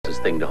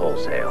thing to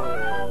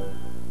wholesale.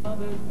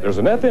 There's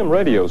an FM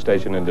radio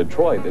station in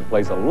Detroit that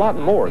plays a lot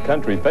more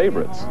country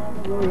favorites.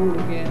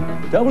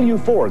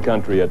 W4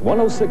 Country at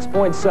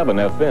 106.7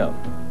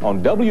 FM.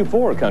 On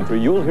W4 Country,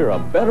 you'll hear a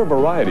better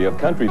variety of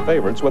country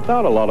favorites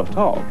without a lot of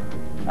talk.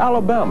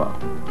 Alabama,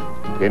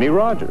 Kenny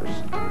Rogers,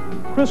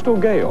 Crystal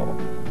Gale,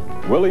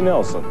 Willie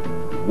Nelson,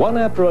 one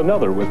after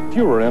another with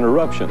fewer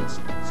interruptions.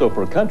 So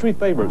for country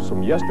favorites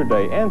from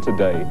yesterday and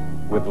today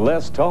with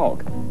less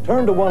talk,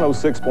 turn to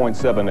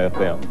 106.7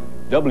 FM,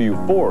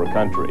 W4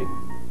 Country.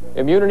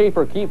 Immunity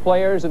for key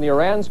players in the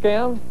Iran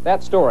scam?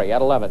 That story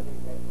at 11.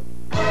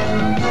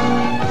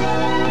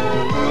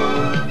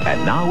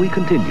 And now we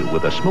continue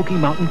with a Smoky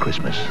Mountain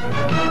Christmas.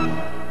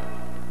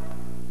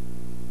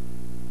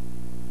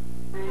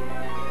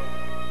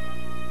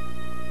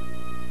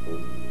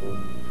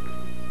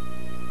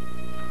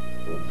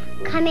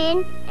 Come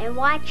in and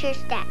watch your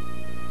step.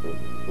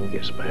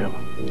 Yes,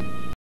 ma'am.